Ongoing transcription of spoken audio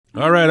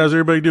All right, how's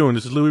everybody doing?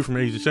 This is Louis from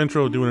Asia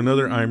Central doing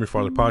another I Am Your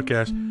Father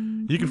podcast.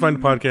 You can find the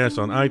podcast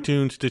on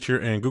iTunes, Stitcher,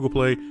 and Google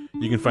Play.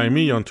 You can find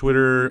me on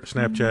Twitter,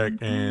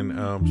 Snapchat, and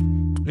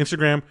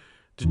Instagram.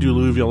 To do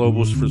Louis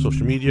Villalobos for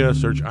social media,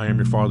 search I Am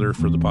Your Father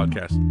for the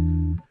podcast.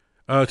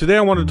 Today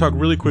I wanted to talk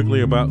really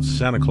quickly about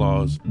Santa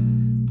Claus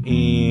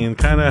and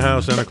kind of how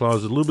Santa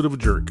Claus is a little bit of a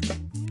jerk.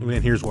 And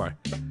here's why.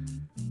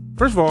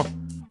 First of all,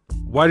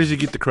 why does he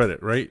get the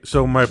credit, right?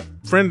 So my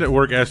friend at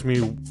work asked me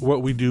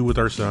what we do with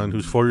our son,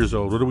 who's 4 years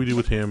old. What do we do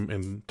with him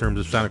in terms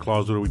of Santa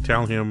Claus? What do we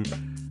tell him?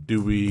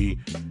 Do we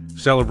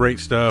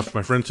celebrate stuff?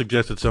 My friend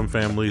suggested some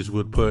families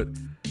would put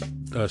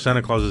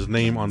Santa Claus's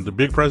name on the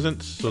big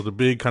presents, so the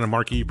big kind of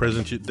marquee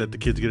presents that the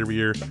kids get every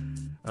year.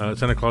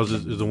 Santa Claus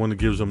is the one that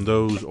gives them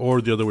those,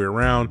 or the other way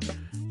around.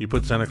 You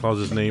put Santa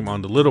Claus's name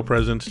on the little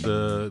presents,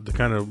 the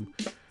kind of,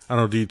 I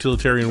don't know, the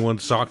utilitarian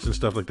ones, socks and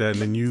stuff like that, and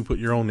then you put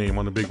your own name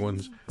on the big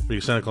ones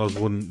because Santa Claus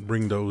wouldn't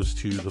bring those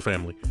to the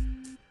family.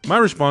 My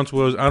response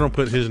was, I don't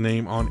put his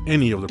name on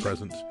any of the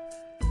presents.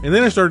 And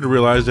then I started to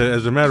realize that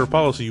as a matter of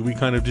policy, we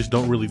kind of just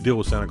don't really deal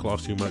with Santa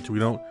Claus too much. We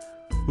don't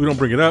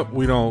bring it up.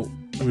 We don't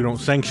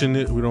sanction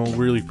it. We don't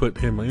really put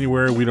him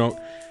anywhere. We don't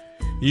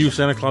use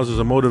Santa Claus as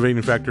a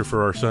motivating factor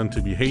for our son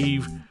to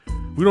behave.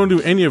 We don't do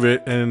any of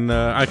it. And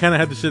I kind of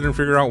had to sit and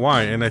figure out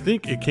why. And I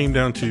think it came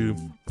down to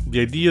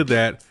the idea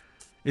that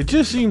it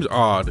just seems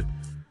odd.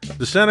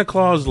 The Santa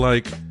Claus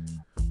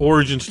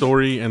origin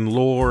story and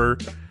lore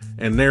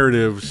and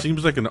narrative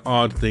seems like an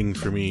odd thing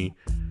for me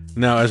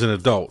now as an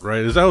adult,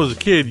 right? As I was a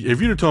kid,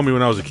 if you'd have told me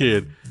when I was a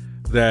kid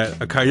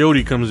that a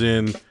coyote comes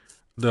in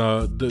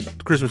the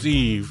Christmas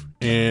Eve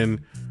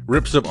and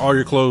rips up all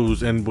your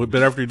clothes,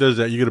 but after he does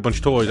that, you get a bunch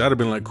of toys, I'd have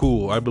been like,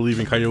 cool, I believe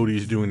in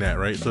coyotes doing that,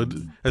 right? So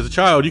as a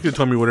child, you could have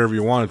told me whatever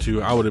you wanted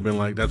to. I would have been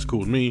like, that's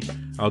cool with me.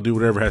 I'll do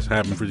whatever has to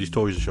happen for these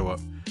toys to show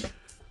up.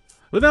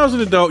 But now as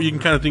an adult, you can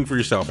kind of think for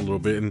yourself a little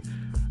bit. And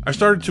I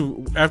started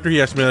to, after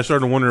he asked me, I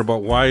started to wonder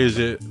about why is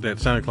it that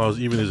Santa Claus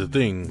even is a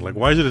thing? Like,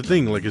 why is it a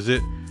thing? Like, is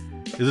it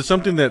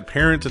something that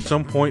parents at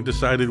some point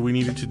decided we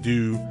needed to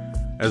do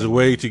as a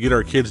way to get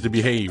our kids to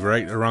behave,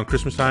 right, around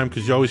Christmas time?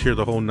 Because you always hear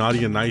the whole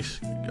naughty and nice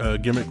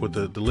gimmick with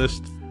the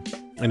list.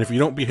 And if you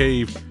don't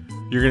behave,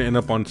 you're going to end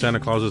up on Santa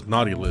Claus's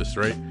naughty list,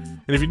 right?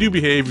 And if you do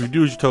behave, if you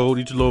do as you're told,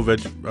 eat your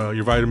little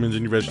your vitamins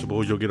and your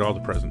vegetables, you'll get all the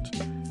presents.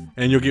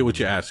 And you'll get what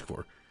you ask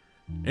for.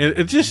 And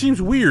it just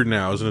seems weird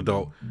now as an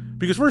adult.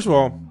 Because first of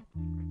all,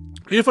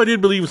 if I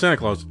did believe in Santa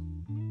Claus,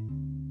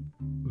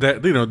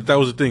 that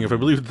was a thing. If I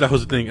believed that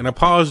was a thing, and I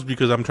paused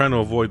because I'm trying to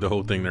avoid the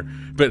whole thing there.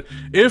 But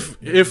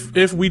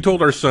if we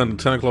told our son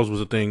Santa Claus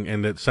was a thing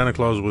and that Santa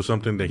Claus was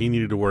something that he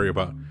needed to worry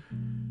about,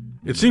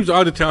 it seems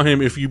odd to tell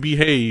him if you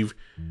behave,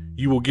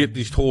 you will get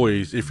these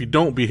toys. If you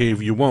don't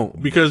behave, you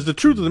won't. Because the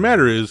truth of the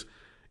matter is,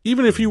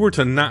 even if he were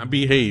to not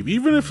behave,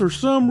 even if for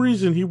some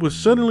reason he was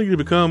suddenly to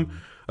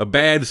become a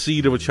bad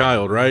seed of a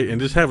child, right, and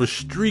just have a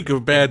streak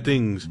of bad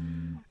things,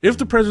 if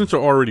the presents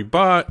are already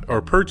bought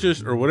or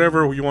purchased or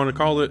whatever you want to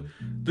call it,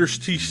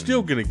 he's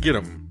still going to get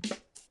them.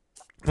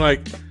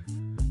 Like,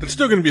 that's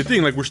still going to be a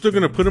thing. Like, we're still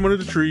going to put him under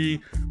the tree.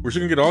 We're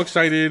still going to get all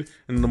excited.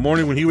 And in the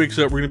morning when he wakes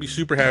up, we're going to be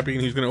super happy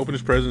and he's going to open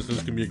his presents and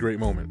it's going to be a great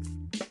moment.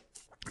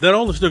 That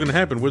all is still going to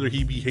happen whether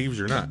he behaves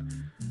or not.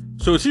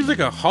 So it seems like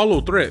a hollow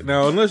threat.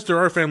 Now, unless there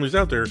are families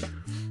out there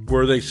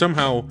where they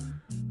somehow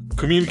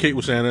communicate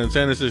with Santa and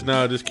Santa says,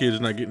 nah, this kid is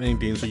not getting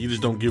anything, so you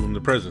just don't give him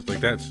the presents. Like,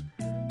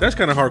 that's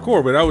kind of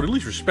hardcore, but I would at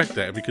least respect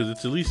that because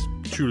it's at least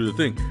true to the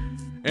thing.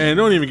 And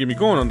don't even get me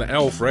going on the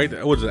elf, right?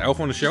 What is it,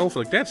 Elf on the Shelf?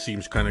 Like, that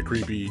seems kind of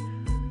creepy,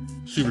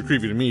 super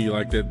creepy to me.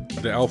 Like, that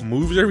the elf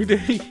moves every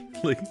day.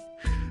 Like,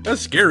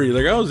 that's scary.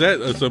 Like, how is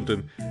that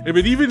something?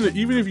 But even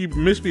if you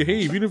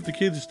misbehave, even if the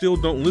kids still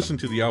don't listen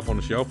to the Elf on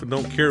the Shelf and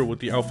don't care what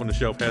the Elf on the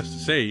Shelf has to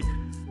say,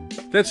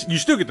 you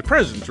still get the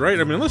presents,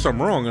 right? I mean, unless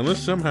I'm wrong, unless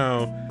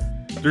somehow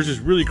there's this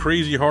really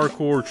crazy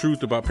hardcore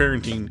truth about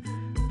parenting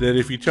that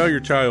if you tell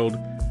your child,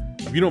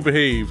 if you don't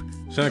behave,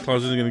 Santa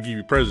Claus isn't going to give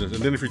you presents.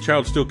 And then if your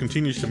child still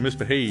continues to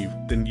misbehave,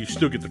 then you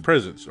still get the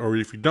presents. Or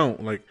if you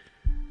don't, like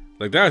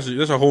that's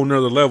a whole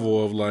nother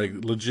level of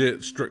like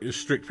legit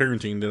strict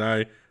parenting that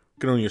I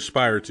can only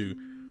aspire to.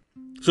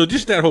 So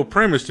just that whole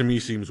premise to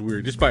me seems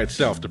weird, just by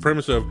itself. The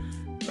premise of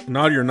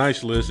naughty or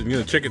nice list, and you're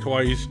going to check it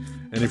twice.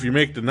 And if you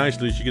make the nice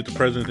list, you get the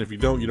presents. If you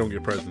don't, you don't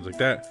get presents. Like,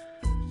 that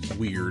is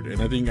weird.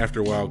 And I think after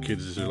a while,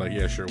 kids are like,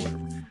 yeah, sure, whatever.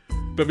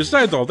 But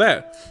besides all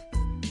that,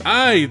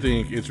 I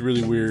think it's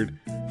really weird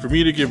for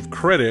me to give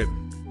credit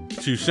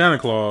to Santa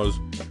Claus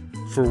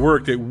for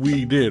work that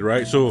we did,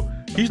 right? So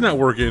he's not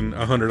working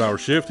a 100-hour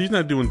shift. He's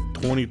not doing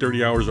 20,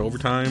 30 hours of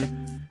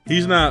overtime.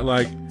 He's not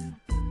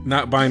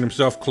not buying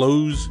himself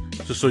clothes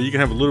so you can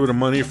have a little bit of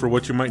money for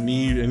what you might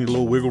need, any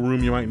little wiggle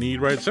room you might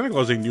need, right? Santa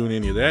Claus ain't doing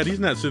any of that. He's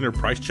not sitting there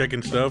price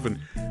checking stuff and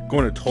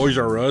going to Toys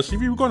R Us.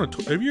 Have you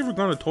ever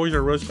gone to Toys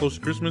R Us close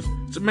to Christmas?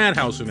 It's a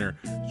madhouse in there.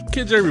 There's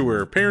kids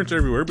everywhere, parents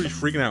everywhere, everybody's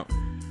freaking out.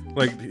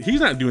 Like, he's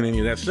not doing any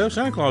of that stuff.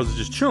 Santa Claus is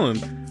just chilling,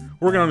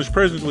 working on his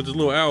presents with his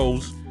little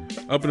elves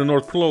up in the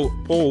North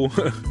Pole,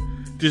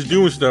 just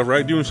doing stuff,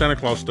 right? Doing Santa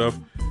Claus stuff.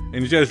 And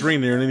he's got his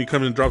reindeer, and then he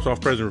comes and drops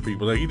off presents for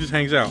people. Like, he just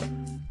hangs out.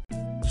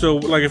 So,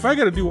 like, if I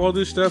got to do all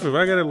this stuff, if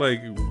I got to,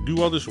 like,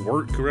 do all this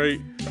work, right?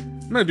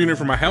 I'm not doing it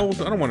for my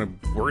health. I don't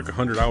want to work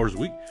 100 hours a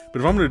week. But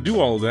if I'm going to do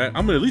all of that,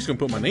 I'm at least going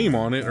to put my name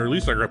on it, or at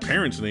least, like, our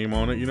parents' name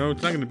on it. You know,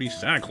 it's not going to be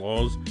Santa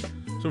Claus.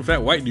 Some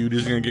fat white dude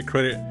isn't going to get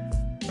credit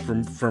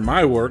for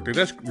my work. Like,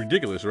 that's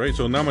ridiculous, right?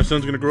 So now my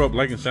son's going to grow up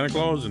liking Santa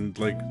Claus and,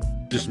 like,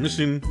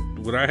 dismissing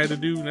what I had to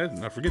do.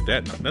 I forget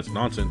that. That's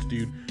nonsense,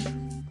 dude.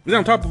 But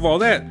on top of all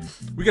that,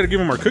 we got to give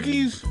him our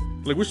cookies.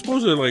 Like, we're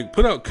supposed to, like,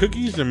 put out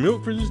cookies and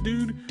milk for this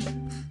dude.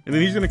 And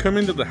then he's going to come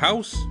into the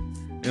house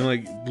and,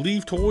 like,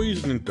 leave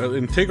toys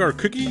and take our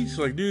cookies.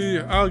 Like,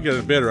 dude, I'll get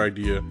a better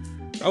idea.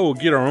 I will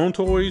get our own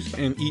toys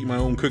and eat my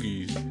own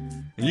cookies.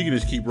 And you can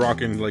just keep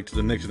rocking, like, to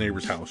the next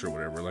neighbor's house or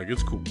whatever. Like,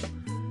 it's cool.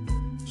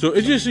 So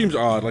it just seems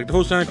odd. Like, the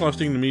whole Santa Claus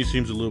thing to me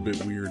seems a little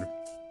bit weird.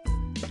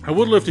 I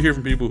would love to hear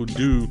from people who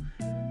do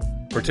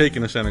partake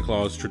in a Santa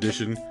Claus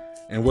tradition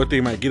and what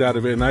they might get out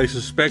of it. And I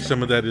suspect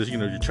some of that is, you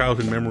know, your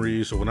childhood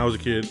memories. So when I was a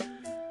kid,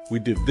 we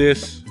did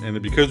this,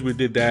 and because we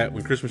did that,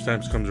 when Christmas time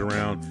comes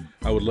around,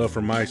 I would love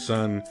for my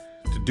son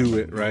to do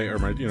it, right? Or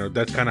my, you know,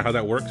 that's kind of how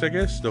that works, I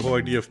guess. The whole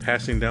idea of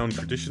passing down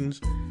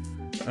traditions.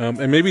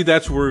 And maybe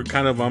that's where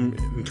kind of I'm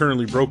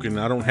internally broken.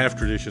 I don't have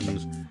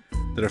traditions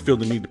that I feel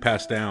the need to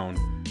pass down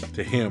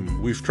to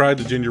him. We've tried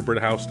the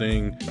gingerbread house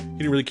thing. He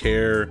didn't really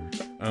care.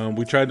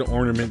 We tried the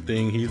ornament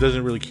thing. He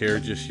doesn't really care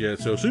just yet.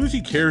 So as soon as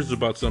he cares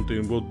about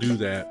something, we'll do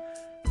that.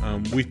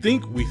 We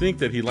think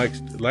that he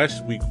likes.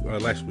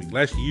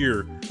 Last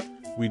year,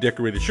 we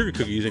decorated sugar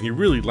cookies, and he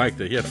really liked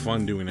it. He had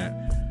fun doing that.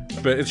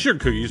 But it's sugar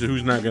cookies, so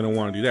who's not going to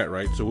want to do that,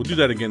 right? So we'll do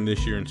that again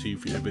this year and see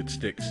if it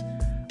sticks.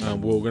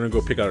 We're going to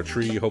go pick out a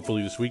tree,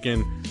 hopefully this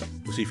weekend.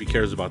 We'll see if he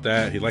cares about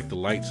that. He liked the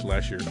lights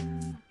last year.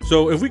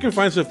 So if we can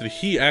find stuff that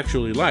he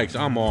actually likes,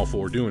 I'm all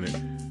for doing it.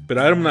 But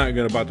I'm not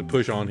about to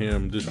push on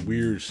him this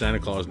weird Santa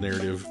Claus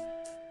narrative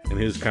and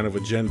his kind of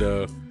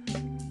agenda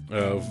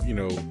of, you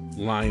know,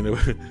 lying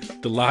of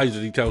the lies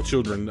that he tells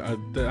children.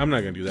 I'm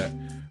not going to do that.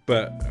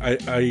 But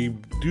I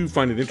do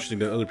find it interesting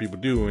that other people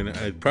do, and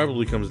it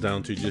probably comes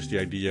down to just the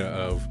idea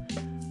of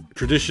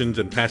traditions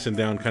and passing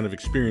down kind of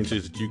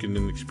experiences that you can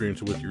then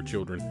experience with your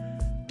children.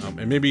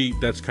 And maybe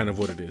that's kind of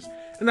what it is.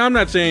 And I'm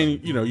not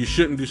saying, you know, you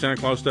shouldn't do Santa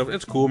Claus stuff.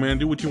 That's cool, man.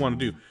 Do what you want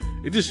to do.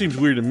 It just seems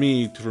weird to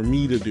me, for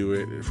me to do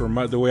it, for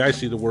the way I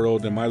see the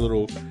world and my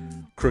little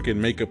crooked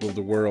makeup of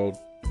the world.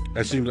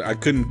 It seems I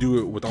couldn't do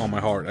it with all my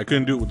heart. I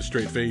couldn't do it with a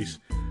straight face,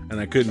 and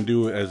I couldn't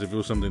do it as if it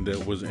was something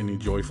that was any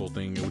joyful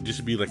thing. It would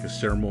just be like a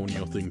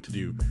ceremonial thing to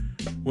do.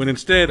 When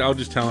instead, I'll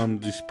just tell them,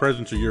 these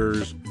presents are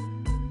yours.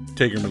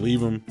 Take them or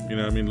leave them. You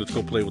know what I mean? Let's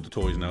go play with the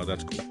toys now.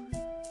 That's cool.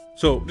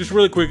 So, just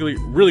really quickly,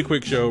 really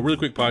quick show, really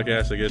quick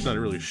podcast, I guess. Not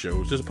really a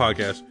show. It's just a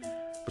podcast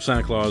for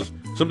Santa Claus.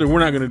 Something we're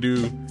not going to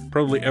do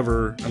probably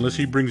ever unless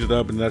he brings it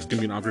up, and that's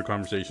going to be an awkward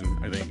conversation,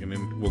 I think, and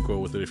then we'll go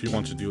with it. If he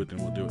wants to do it, then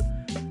we'll do it.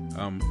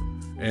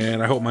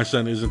 And I hope my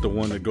son isn't the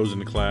one that goes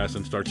into class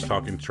and starts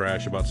talking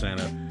trash about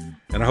Santa.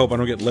 And I hope I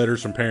don't get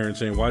letters from parents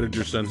saying, why did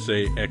your son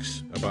say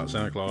X about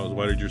Santa Claus?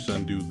 Why did your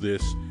son do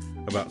this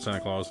about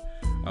Santa Claus?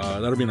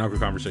 That'll be an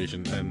awkward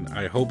conversation, and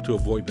I hope to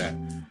avoid that.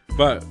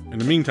 But in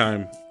the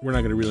meantime, we're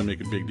not going to really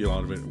make a big deal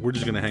out of it. We're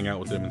just going to hang out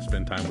with them and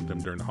spend time with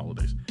them during the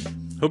holidays.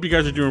 Hope you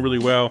guys are doing really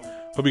well.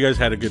 Hope you guys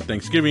had a good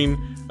Thanksgiving.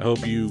 I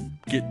hope you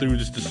get through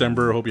this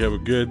December. I hope you have a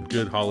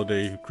good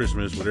holiday,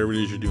 Christmas, whatever it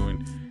is you're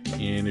doing.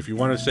 And if you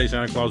want to say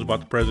Santa Claus about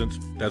the presents,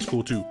 that's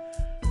cool too.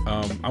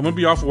 I'm going to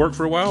be off work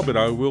for a while, but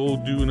I will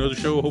do another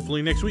show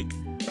hopefully next week.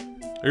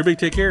 Everybody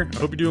take care. I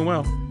hope you're doing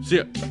well. See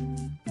ya.